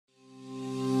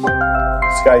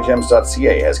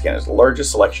Skyjems.ca has Canada's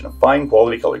largest selection of fine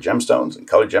quality colored gemstones and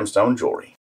colored gemstone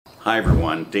jewelry. Hi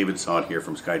everyone, David Sod here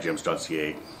from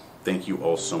Skyjems.ca. Thank you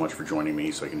all so much for joining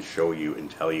me so I can show you and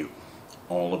tell you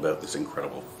all about this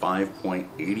incredible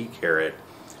 5.80 carat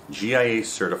GIA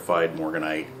certified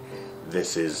Morganite.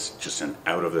 This is just an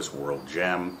out of this world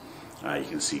gem. You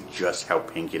can see just how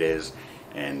pink it is,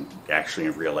 and actually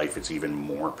in real life it's even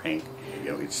more pink.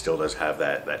 You know, it still does have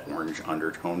that orange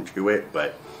undertone to it,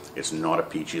 but it's not a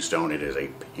peachy stone. It is a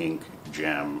pink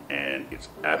gem and it's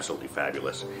absolutely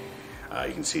fabulous.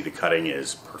 You can see the cutting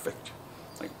is perfect,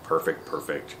 like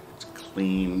perfect. It's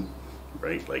clean,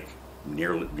 right? Like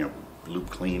near, loop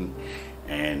clean,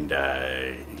 and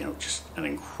just an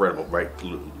incredible, right?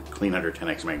 Clean under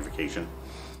 10x magnification.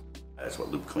 That's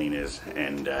what loop clean is.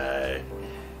 And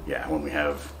yeah, when we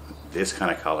have this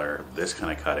kind of color, this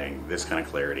kind of cutting, this kind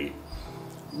of clarity,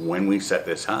 when we set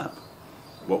this up,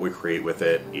 what we create with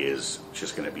it is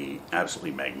just going to be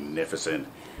absolutely magnificent.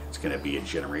 It's going to be a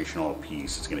generational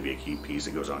piece. It's going to be a key piece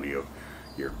that goes on to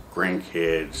your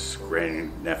grandkids,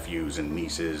 grandnephews and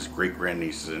nieces,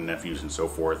 great-grandnieces and nephews and so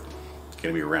forth. It's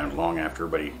going to be around long after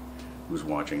everybody who's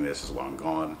watching this is long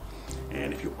gone.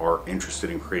 And if you are interested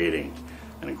in creating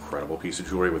an incredible piece of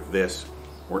jewelry with this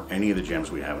or any of the gems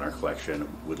we have in our collection,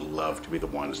 would love to be the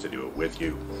ones to do it with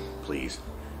you. Please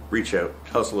reach out,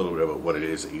 tell us a little bit about what it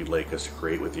is that you'd like us to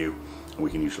create with you, and we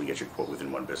can usually get your quote within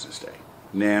one business day.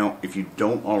 Now, if you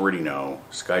don't already know,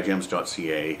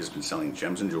 Skyjems.ca has been selling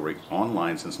gems and jewelry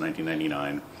online since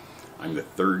 1999. I'm the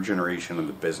third generation of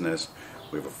the business.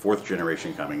 We have a fourth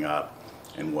generation coming up,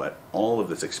 and what all of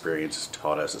this experience has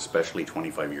taught us, especially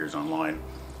 25 years online,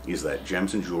 is that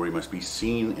gems and jewelry must be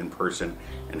seen in person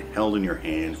and held in your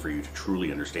hand for you to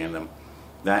truly understand them.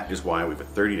 That is why we have a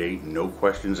 30-day, no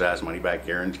questions asked, money-back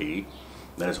guarantee.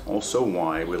 That is also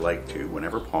why we like to,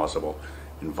 whenever possible,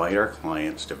 invite our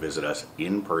clients to visit us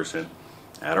in person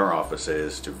at our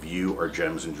offices to view our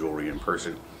gems and jewelry in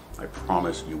person. I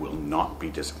promise you will not be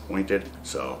disappointed.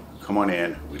 So come on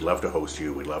in. We'd love to host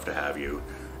you. We'd love to have you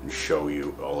and show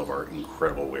you all of our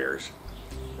incredible wares.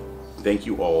 Thank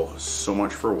you all so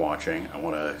much for watching. I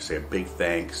want to say a big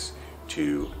thanks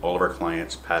to all of our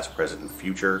clients, past, present, and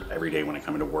future. Every day when I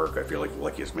come into work, I feel like the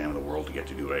luckiest man in the world to get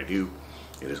to do what I do.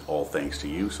 It is all thanks to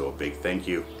you, so a big thank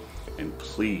you. And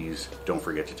please don't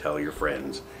forget to tell your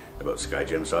friends about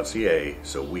Skyjems.ca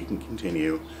so we can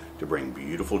continue to bring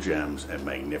beautiful gems and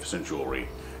magnificent jewelry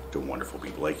to wonderful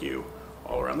people like you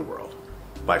all around the world.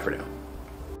 Bye for now.